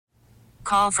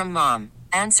Call from mom.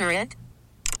 Answer it.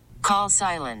 Call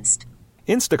silenced.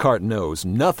 Instacart knows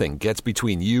nothing gets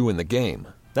between you and the game.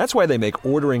 That's why they make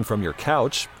ordering from your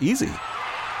couch easy.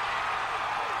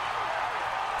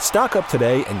 Stock up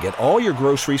today and get all your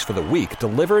groceries for the week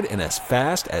delivered in as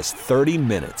fast as 30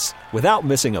 minutes without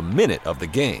missing a minute of the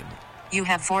game. You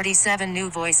have 47 new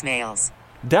voicemails.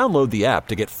 Download the app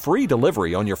to get free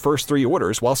delivery on your first 3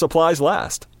 orders while supplies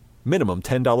last. Minimum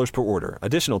 $10 per order.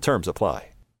 Additional terms apply.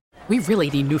 We really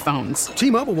need new phones.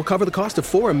 T-Mobile will cover the cost of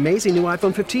 4 amazing new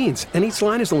iPhone 15s, and each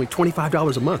line is only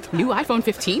 $25 a month. New iPhone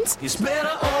 15s? It's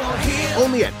better over here.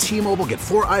 Only at T-Mobile, get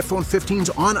 4 iPhone 15s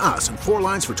on us and 4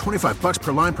 lines for $25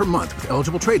 per line per month with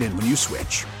eligible trade-in when you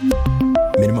switch.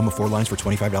 Minimum of 4 lines for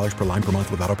 $25 per line per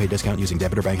month with autopay discount using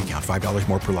debit or bank account. $5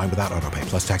 more per line without autopay,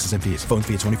 plus taxes and fees. Phone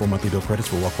fee at 24 monthly bill credits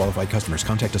for well-qualified customers.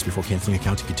 Contact us before canceling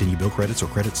account to continue bill credits or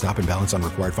credit stop and balance on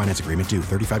required finance agreement due.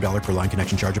 $35 per line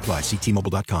connection charge applies. See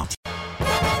T-Mobile.com.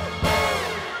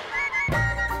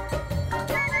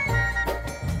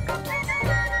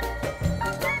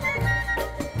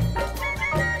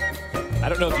 I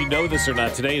don't know if you know this or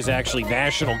not. Today is actually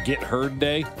National Get Heard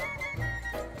Day.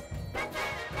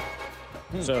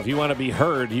 So if you want to be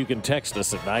heard, you can text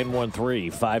us at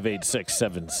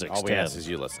 913-586-7610. All we ask is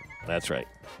you listen. That's right.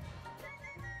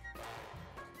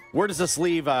 Where does this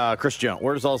leave Chris Jones?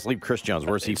 Where does all this leave Chris Jones?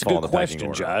 Where's he It's a fall in good the pecking question,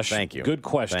 order? Josh. Thank you. Good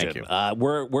question. Thank you.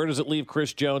 Where does it leave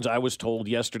Chris Jones? I was told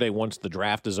yesterday once the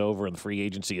draft is over and the free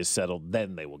agency is settled,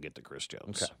 then they will get to Chris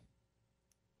Jones. Okay.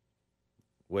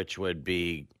 Which would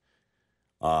be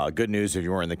good news if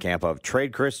you were in the camp of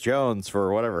trade Chris Jones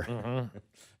for whatever. Mm-hmm.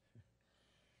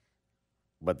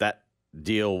 But that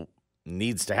deal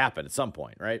needs to happen at some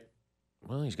point, right?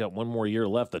 Well, he's got one more year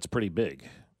left. That's pretty big.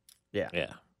 Yeah.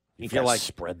 Yeah. You feel like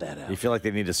spread that out. You feel like they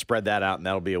need to spread that out, and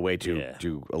that'll be a way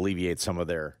to alleviate some of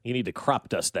their. You need to crop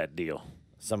dust that deal.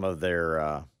 Some of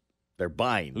their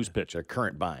bind. Who's pitching? Their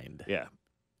current bind. Yeah.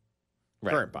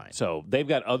 Right. Current bind. So they've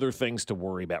got other things to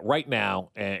worry about right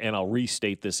now, and I'll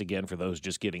restate this again for those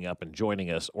just getting up and joining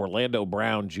us. Orlando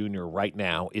Brown Jr. right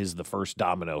now is the first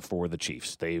domino for the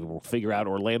Chiefs. They will figure out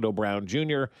Orlando Brown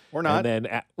Jr. Or not. And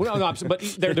then, no, but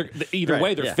either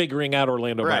way, they're figuring out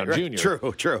Orlando Brown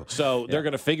Jr. True. So they're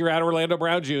going to figure out Orlando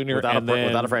Brown Jr.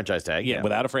 without a franchise tag. Yeah,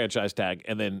 without a franchise tag,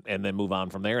 and then move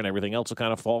on from there, and everything else will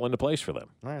kind of fall into place for them.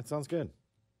 All right, sounds good.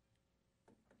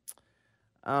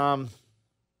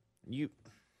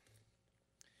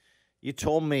 You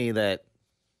told me that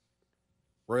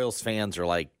Royals fans are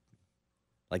like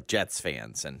Jets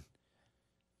fans, and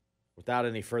without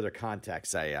any further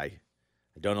context, I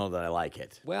don't know that I like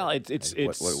it. Well, it's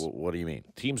what do you mean?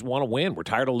 Teams want to win. We're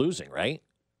tired of losing, right?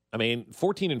 I mean,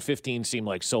 14 and 15 seem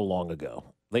like so long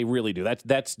ago. They really do.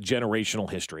 That's generational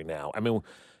history now. I mean,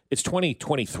 it's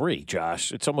 2023,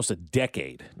 Josh. It's almost a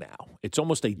decade now. It's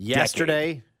almost a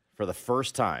Yesterday, for the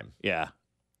first time. Yeah.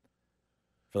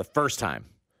 For the first time,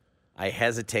 I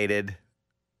hesitated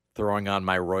throwing on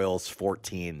my Royals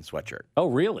 14 sweatshirt. Oh,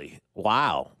 really?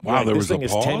 Wow. Wow, there this was a thing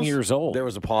is pause? 10 years old. There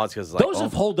was a pause because those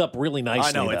have held up really nicely.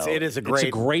 I know it is a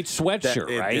great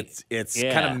sweatshirt, right? It's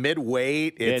kind of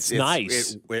mid-weight. It's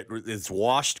nice. It's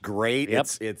washed great. Yep.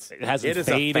 It hasn't is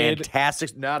faded. a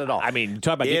fantastic. Not at all. I mean,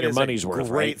 talk about getting your money's worth.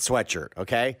 Great sweatshirt.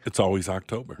 Okay. It's always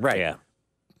October. Right. Yeah.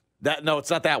 It's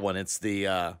not that one. It's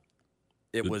the.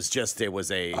 It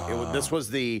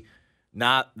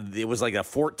was like a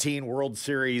 14 World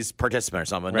Series participant or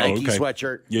something. Nike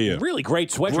sweatshirt. Yeah. Really great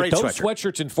sweatshirt. Those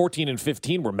sweatshirts in 14 and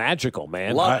 15 were magical,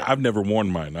 man. I've never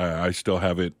worn mine. I still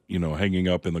have it, hanging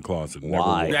up in the closet.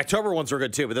 The October ones were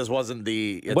good too, but this wasn't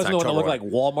the. It wasn't the one that looked like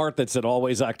Walmart that said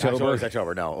always October. Always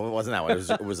October. No, it wasn't that one.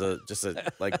 It was just a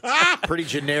pretty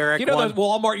generic. That one.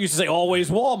 Walmart used to say always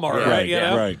Walmart, right?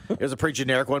 Right. It was a pretty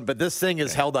generic one, but this thing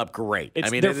is held up great.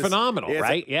 They're phenomenal,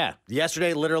 right? Yeah.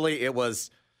 Yesterday, literally, it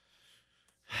was.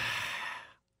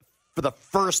 For the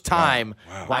first time,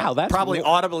 wow, that's probably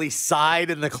audibly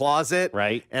sighed in the closet,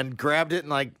 right? And grabbed it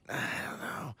and I don't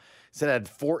know. Said it had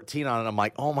 14 on it. I'm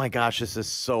like, oh my gosh, this is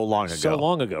so long ago. So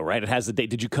long ago, right? It has the date.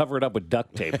 Did you cover it up with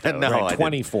duct tape? Though, No, right? I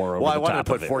 24 over well, the I wanted top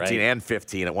to put of it, 14 right? and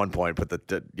 15 at one point. Put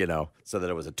so that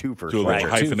it was a two for Do a little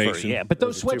hyphenation. Yeah, but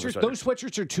those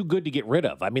sweatshirts are too good to get rid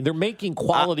of. I mean, they're making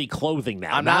quality clothing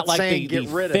now. I'm not like saying the get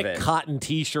rid of thick it. cotton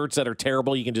T-shirts that are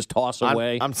terrible. You can just toss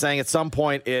away. I'm saying at some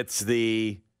point it's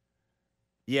the.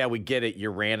 Yeah, we get it. You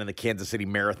ran in the Kansas City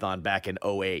Marathon back in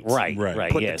 2008.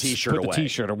 Right. Put yes. the T-shirt away. Put the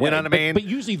T-shirt away. You know what I mean? But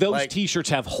usually those T-shirts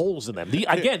have holes in them. These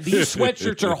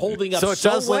sweatshirts are holding up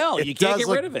so well. You can't get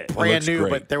rid of it. Brand new,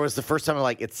 but there was the first time I'm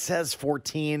like, it says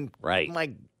 14. Right.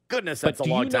 My goodness, that's but a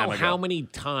long time ago. do you know how many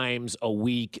times a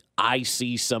week I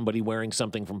see somebody wearing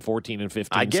something from 14 and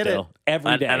 15 I get still? it.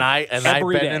 Every day. I've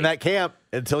been in that camp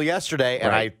until yesterday,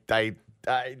 and I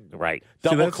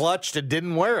double clutched and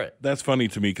didn't wear it. That's funny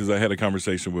to me because I had a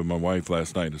conversation with my wife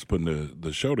last night that's putting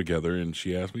the show together, and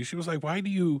she asked me, she was like, why do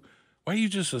you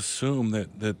just assume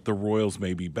that the Royals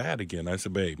may be bad again? I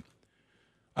said, babe,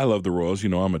 I love the Royals. You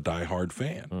know, I'm a diehard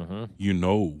fan. Mm-hmm. You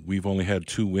know, we've only had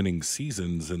 2 winning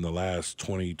seasons in the last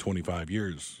 20, 25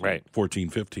 years. Right. 14,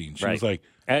 15. She was like,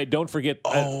 don't forget,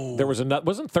 there was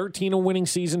wasn't 13 a winning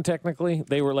season technically?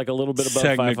 They were like a little bit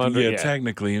above 500. Yeah,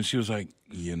 technically. And she was like,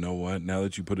 you know what? Now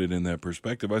that you put it in that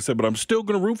perspective, I said, but I'm still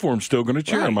going to root for them, still going to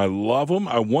cheer them. I love them.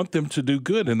 I want them to do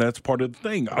good, and that's part of the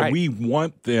thing. Right. We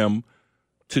want them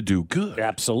to do good.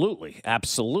 Absolutely.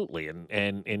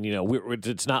 And you know,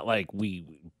 it's not like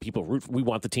people root. We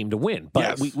want the team to win,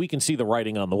 but we can see the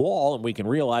writing on the wall, and we can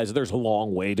realize there's a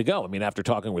long way to go. I mean, after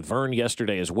talking with Vern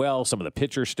yesterday as well, some of the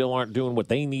pitchers still aren't doing what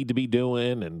they need to be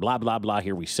doing, and blah blah blah.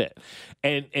 Here we sit,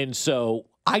 and so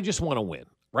I just want to win.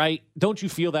 Right? Don't you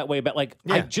feel that way about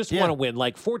I just want to win.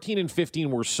 Like 14 and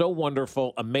 15 were so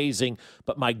wonderful, amazing,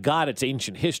 but my God, it's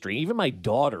ancient history. Even my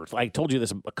daughter, I told you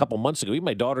this a couple months ago, even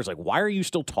my daughter's like, why are you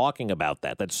still talking about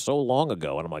that? That's so long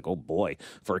ago. And I'm like, oh boy,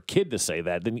 for a kid to say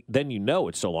that, then you know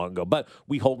it's so long ago. But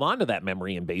we hold on to that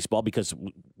memory in baseball because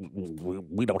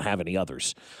we don't have any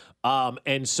others.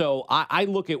 And so I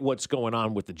look at what's going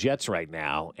on with the Jets right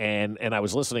now, and I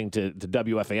was listening to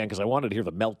WFAN because I wanted to hear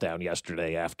the meltdown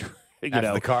yesterday after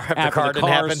the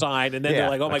car sign, and then they're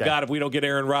like, oh, my God, if we don't get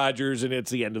Aaron Rodgers, and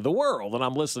it's the end of the world. And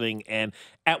I'm listening, and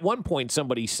at one point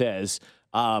somebody says,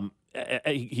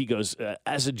 he goes,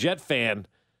 as a Jet fan,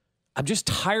 I'm just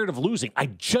tired of losing. I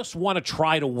just want to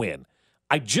try to win.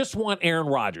 I just want Aaron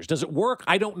Rodgers. Does it work?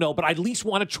 I don't know, but I at least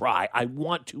want to try. I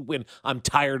want to win. I'm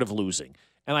tired of losing.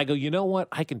 And I go, you know what?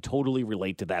 I can totally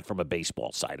relate to that from a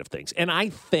baseball side of things. And I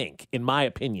think, in my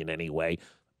opinion anyway,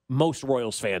 most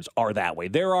Royals fans are that way.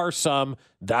 There are some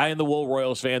die-in-the-wool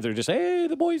Royals fans that are just, hey,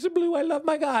 the boys in blue, I love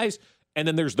my guys. And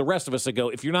then there's the rest of us that go,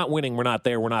 if you're not winning, we're not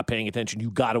there, we're not paying attention.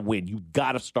 You got to win. You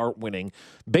got to start winning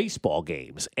baseball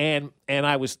games. And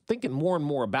I was thinking more and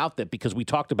more about that because we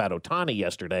talked about Ohtani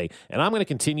yesterday, and I'm going to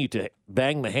continue to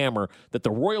bang the hammer that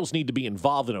the Royals need to be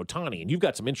involved in Ohtani. And you've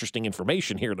got some interesting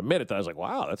information here in a minute that I was like,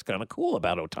 wow, that's kind of cool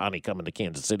about Ohtani coming to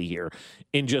Kansas City here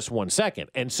in just 1 second.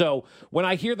 And so when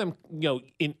I hear them,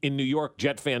 in New York,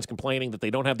 Jet fans complaining that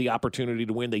they don't have the opportunity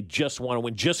to win, they just want to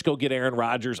win, just go get Aaron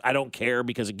Rodgers, I don't care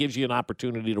because it gives you an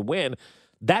opportunity to win.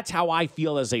 That's how I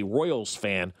feel as a Royals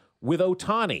fan with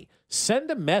Ohtani. Send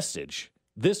a message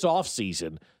this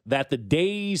offseason that the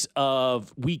days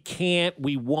of we can't,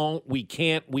 we won't, we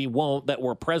can't, we won't that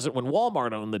were present when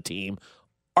Walmart owned the team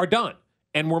are done.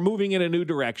 And we're moving in a new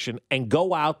direction, and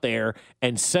go out there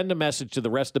and send a message to the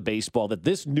rest of baseball that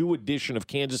this new edition of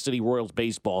Kansas City Royals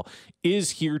baseball is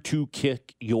here to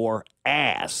kick your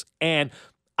ass. And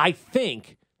I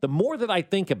think the more that I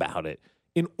think about it,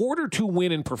 in order to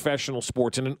win in professional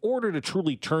sports and in order to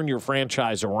truly turn your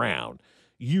franchise around,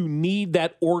 you need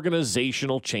that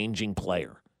organizational changing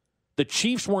player. The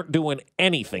Chiefs weren't doing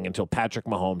anything until Patrick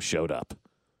Mahomes showed up.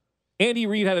 Andy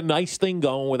Reid had a nice thing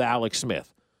going with Alex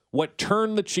Smith. What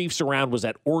turned the Chiefs around was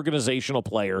that organizational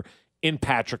player in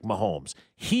Patrick Mahomes.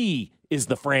 He is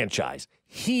the franchise.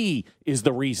 He is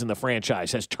the reason the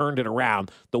franchise has turned it around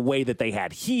the way that they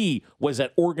had. He was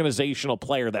that organizational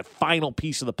player, that final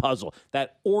piece of the puzzle,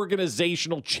 that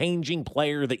organizational changing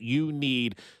player that you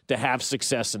need to have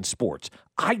success in sports.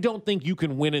 I don't think you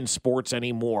can win in sports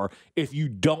anymore if you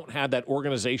don't have that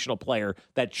organizational player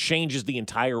that changes the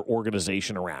entire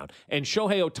organization around. And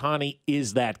Shohei Ohtani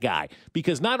is that guy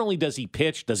because not only does he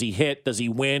pitch, does he hit, does he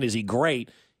win, is he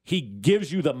great, he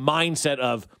gives you the mindset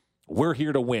of, we're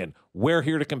here to win. We're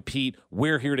here to compete.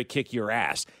 We're here to kick your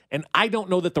ass. And I don't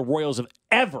know that the Royals have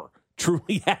ever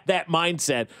truly had that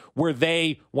mindset where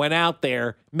they went out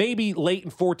there, maybe late in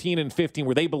 14 and 15,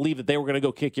 where they believed that they were going to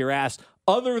go kick your ass.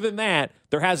 Other than that,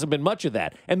 there hasn't been much of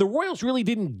that. And the Royals really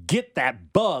didn't get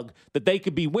that bug that they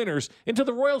could be winners until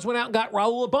the Royals went out and got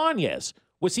Raul Ibanez.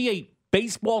 Was he a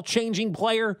baseball-changing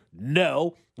player?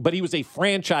 No. But he was a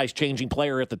franchise-changing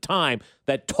player at the time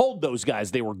that told those guys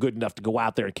they were good enough to go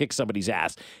out there and kick somebody's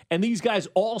ass. And these guys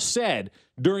all said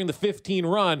during the 15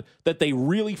 run that they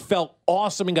really felt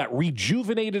awesome and got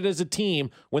rejuvenated as a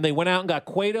team when they went out and got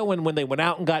Cueto and when they went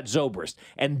out and got Zobrist.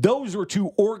 And those were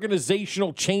two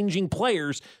organizational-changing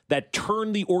players that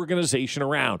turned the organization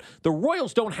around. The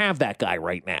Royals don't have that guy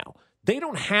right now. They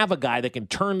don't have a guy that can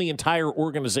turn the entire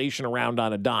organization around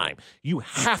on a dime. You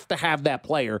have to have that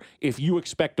player if you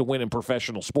expect to win in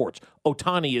professional sports.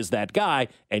 Ohtani is that guy,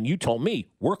 and you told me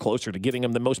we're closer to getting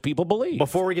him than most people believe.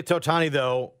 Before we get to Ohtani,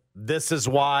 though, this is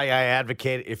why I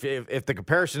advocate, if the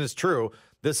comparison is true,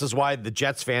 this is why the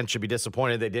Jets fans should be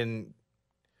disappointed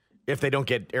if they don't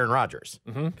get Aaron Rodgers.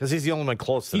 Because he's the only one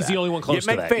close to that. He's the only one close to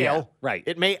that. It may fail. Yeah, right.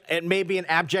 It may be an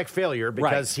abject failure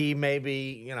because he may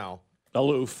be,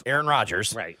 aloof. Aaron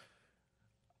Rodgers. Right.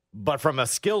 But from a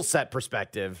skill set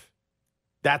perspective,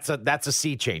 that's a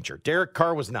sea changer. Derek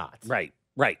Carr was not. Right.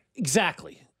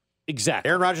 Exactly.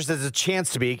 Aaron Rodgers has a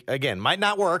chance to be, again, might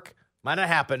not work, might not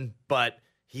happen, but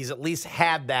he's at least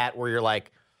had that where you're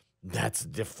like, that's a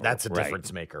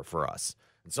difference maker for us.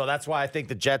 And so that's why I think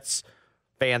the Jets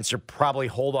fans should probably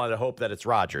hold on to hope that it's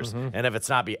Rodgers. And if it's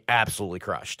not, be absolutely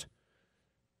crushed.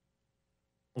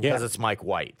 Because it's Mike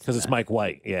White. Because it's Mike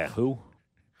White. Yeah. Who?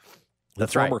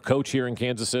 That's former coach here in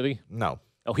Kansas City? No.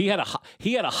 Oh, he had a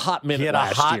hot minute He had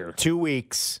last a hot year. 2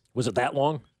 weeks. Was it that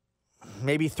long?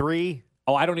 Maybe 3.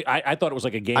 Oh, I thought it was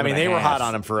like a game. I mean, and they a were half. hot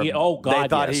on him for. Yeah, oh God, they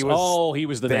thought yes. he was. He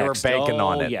was the they next. They were banking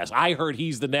on it. Yes, I heard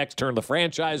he's the next. Turn the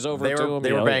franchise over to him.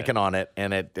 They were banking on it,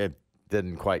 and it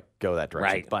didn't quite go that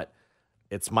direction. Right. But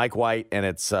it's Mike White, and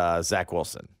it's Zach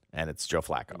Wilson, and it's Joe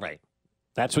Flacco. Right.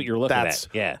 That's what you're looking at.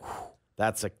 Yeah.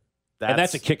 That's a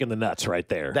kick in the nuts right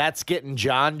there. That's getting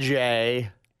John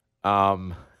Jay,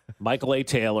 Michael A.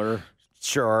 Taylor.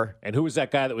 Sure. And who was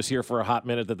that guy that was here for a hot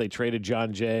minute that they traded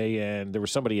John Jay, and there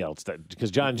was somebody else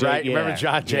because John Jay. Right. Yeah, remember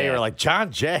John Jay? Yeah. We're like,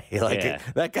 John Jay,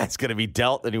 that guy's going to be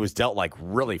dealt, and he was dealt like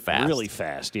really fast. Really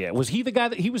fast. Yeah. Was he the guy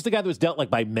he was the guy that was dealt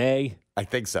like by May? I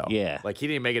think so. Yeah. Like he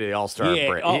didn't make it to the All-Star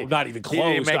break. Oh, not even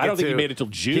close. I don't think he made it till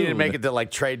June. He didn't make it to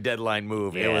like trade deadline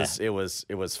move. Yeah. It was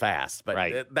fast. But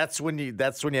right. that's when you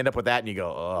end up with that and you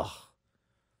go, ugh.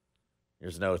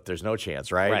 There's no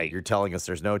chance, right? Right. You're telling us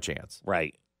there's no chance.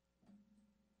 Right.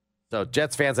 So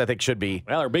Jets fans, I think, should be.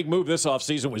 Well, our big move this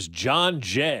offseason was John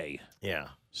Jay. Yeah.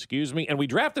 Excuse me. And we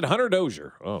drafted Hunter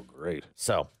Dozier. Oh, great.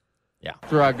 So, yeah.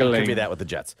 Struggling. Could be that with the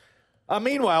Jets.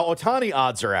 Meanwhile, Ohtani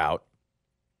odds are out.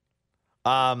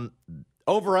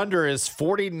 Over-under is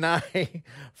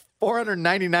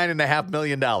 $499.5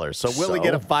 million. So will he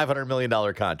get a $500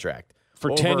 million contract?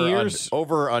 For 10 years?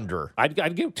 Over or under?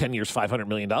 I'd give 10 years $500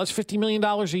 million, $50 million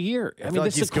a year. I mean,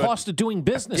 like this is the cost of doing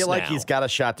business I feel like now. he's got a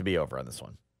shot to be over on this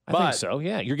one. I think so,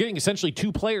 yeah. You're getting essentially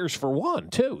 2 players for one,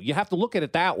 too. You have to look at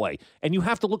it that way. And you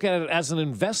have to look at it as an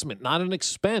investment, not an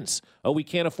expense. Oh, we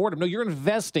can't afford him. No, you're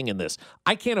investing in this.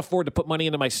 I can't afford to put money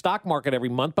into my stock market every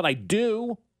month, but I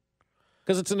do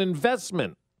because it's an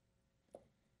investment.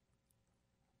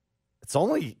 It's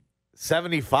only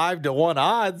 75-1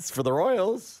 odds for the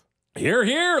Royals.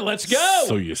 Here, let's go.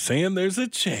 So you're saying there's a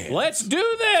chance? Let's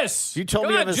do this. You told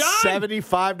me you have a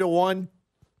 75-1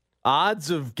 odds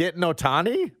of getting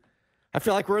Ohtani? I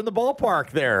feel like we're in the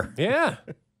ballpark there. Yeah.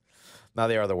 Now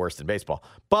they are the worst in baseball.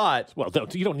 But well,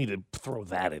 you don't need to throw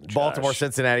that in, Josh. Baltimore,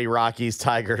 Cincinnati, Rockies,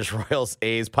 Tigers, Royals,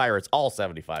 A's, Pirates, all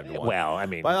 75-1. Well, I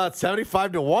mean,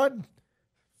 75-1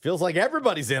 feels like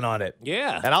everybody's in on it.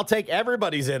 Yeah. And I'll take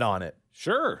everybody's in on it.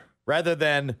 Sure. Rather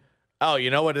than, oh,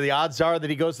 you know what the odds are that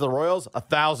he goes to the Royals?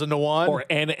 1,000-1. Or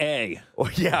NA. Oh,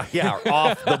 yeah,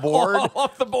 off the board.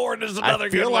 Off the board is another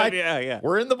good one. Like yeah.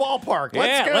 We're in the ballpark.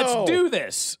 Let's go. Let's do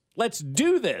this.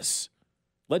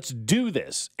 Let's do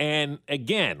this. And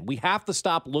again, we have to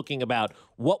stop looking about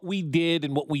what we did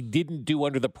and what we didn't do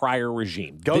under the prior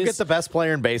regime. Get the best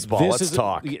player in baseball. Let's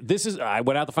talk. I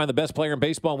went out to find the best player in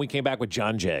baseball, and we came back with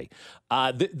John Jay.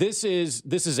 This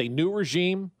is a new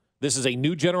regime. This is a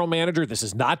new general manager. This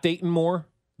is not Dayton Moore.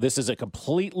 This is a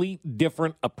completely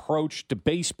different approach to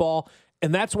baseball.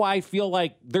 And that's why I feel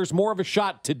like there's more of a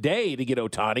shot today to get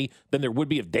Ohtani than there would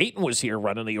be if Dayton was here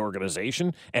running the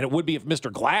organization, and it would be if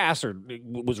Mr. Glass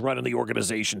was running the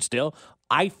organization still.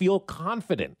 I feel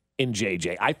confident in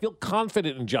JJ. I feel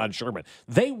confident in John Sherman.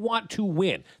 They want to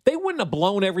win. They wouldn't have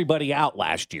blown everybody out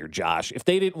last year, Josh, if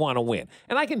they didn't want to win.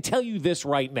 And I can tell you this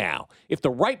right now. If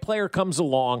the right player comes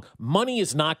along, money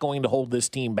is not going to hold this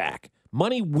team back.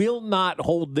 Money will not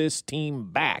hold this team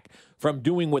back from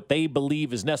doing what they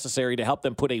believe is necessary to help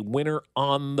them put a winner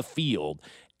on the field.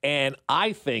 And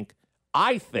I think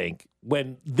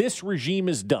when this regime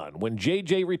is done, when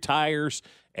JJ retires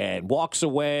and walks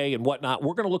away and whatnot,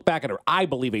 we're going to look back at, I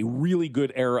believe, a really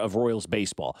good era of Royals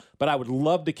baseball. But I would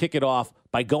love to kick it off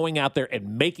by going out there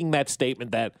and making that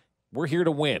statement that we're here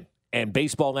to win. and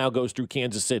baseball now goes through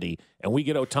Kansas City, and we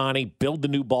get Ohtani, build the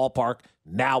new ballpark,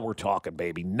 now we're talking,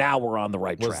 baby. Now we're on the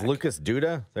right track. Was Lucas Duda? Is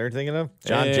that what you're thinking of?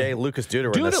 John Jay, Lucas Duda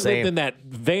were in the same. Lived in that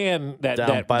van, that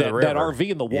river. RV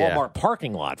in the Walmart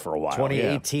parking lot for a while.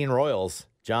 2018 Royals.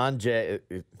 John Jay.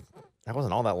 That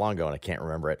wasn't all that long ago, and I can't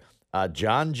remember it.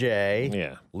 John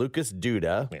Jay. Lucas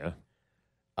Duda.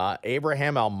 Yeah.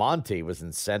 Abraham Almonte was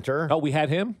in center. Oh, we had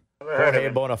him? Jorge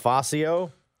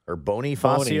Bonifacio. Or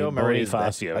Bonifacio.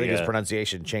 Bonifacio, I think his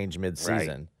pronunciation changed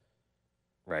mid-season.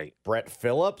 Right. Brett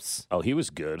Phillips. Oh, he was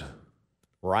good.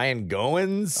 Ryan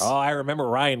Goins. Oh, I remember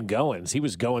Ryan Goins. He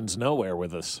was Goins nowhere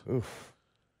with us. Oof.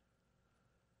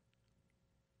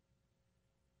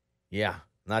 Yeah,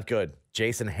 not good.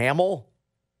 Jason Hamill.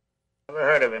 Never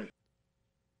heard of him.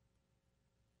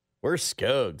 Where's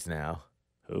Skoggs now?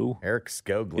 Who? Eric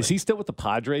Skoglund. Is he still with the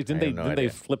Padres? Didn't they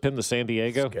flip him to San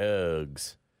Diego?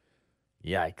 Skoggs.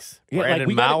 Yikes. Yeah,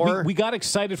 Brandon Maurer. We got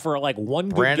excited for one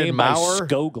good Brandon game Maurer. by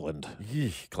Skoglund.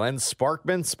 Glenn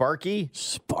Sparkman.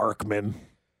 Sparkman.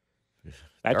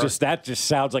 That just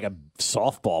sounds like a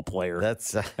softball player.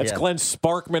 That's Glenn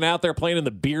Sparkman out there playing in the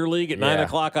beer league at 9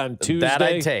 o'clock on Tuesday. That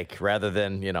I'd take rather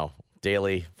than,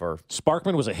 daily for.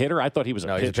 Sparkman was a hitter? I thought he was a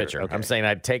pitcher. No, he's a pitcher. Okay. I'm saying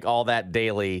I'd take all that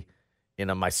daily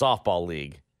in my softball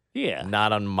league. Yeah.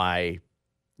 Not on my,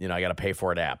 I got to pay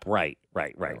for it app. Right.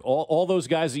 All those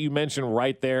guys that you mentioned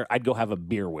right there, I'd go have a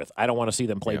beer with. I don't want to see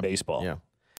them play baseball. Yeah.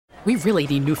 We really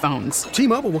need new phones.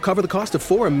 T-Mobile will cover the cost of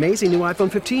 4 amazing new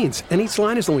iPhone 15s, and each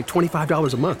line is only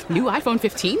 $25 a month. New iPhone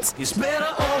 15s? It's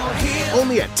better over here.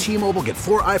 Only at T-Mobile, get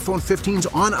 4 iPhone 15s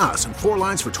on us and 4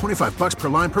 lines for $25 per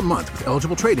line per month with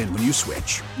eligible trade-in when you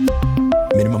switch.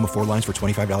 Minimum of 4 lines for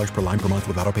 $25 per line per month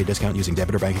with autopay discount using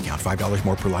debit or bank account. $5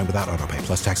 more per line without autopay,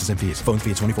 plus taxes and fees. Phone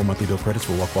fee at 24 monthly bill credits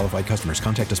for well-qualified customers.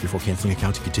 Contact us before canceling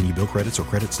account to continue bill credits or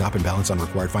credit stop and balance on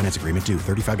required finance agreement due.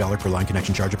 $35 per line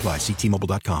connection charge applies. See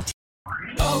T-Mobile.com.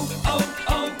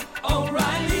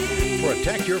 O'Reilly.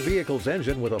 Protect your vehicle's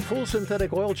engine with a full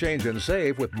synthetic oil change and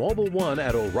save with Mobil 1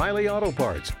 at O'Reilly Auto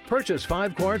Parts. Purchase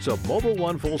 5 quarts of Mobil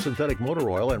 1 full synthetic motor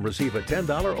oil and receive a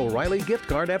 $10 O'Reilly gift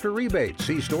card after rebate.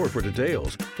 See store for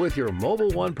details. With your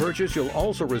Mobil 1 purchase, you'll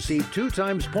also receive 2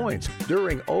 times points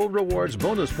during O Rewards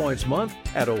Bonus Points Month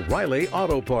at O'Reilly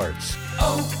Auto Parts.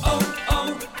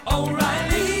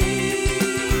 O'Reilly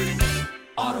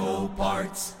Auto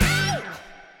Parts.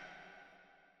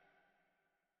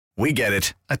 We get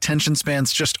it. Attention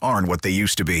spans just aren't what they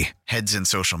used to be. Heads in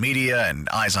social media and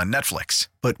eyes on Netflix.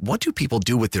 But what do people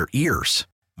do with their ears?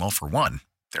 Well, for one,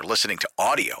 they're listening to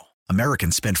audio.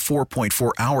 Americans spend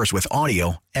 4.4 hours with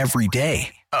audio every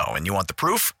day. Oh, and you want the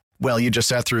proof? Well, you just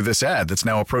sat through this ad that's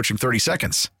now approaching 30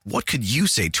 seconds. What could you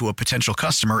say to a potential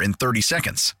customer in 30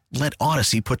 seconds? Let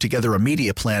Odyssey put together a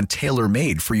media plan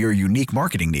tailor-made for your unique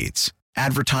marketing needs.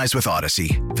 Advertise with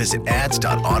Odyssey. Visit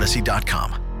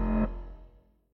ads.odyssey.com.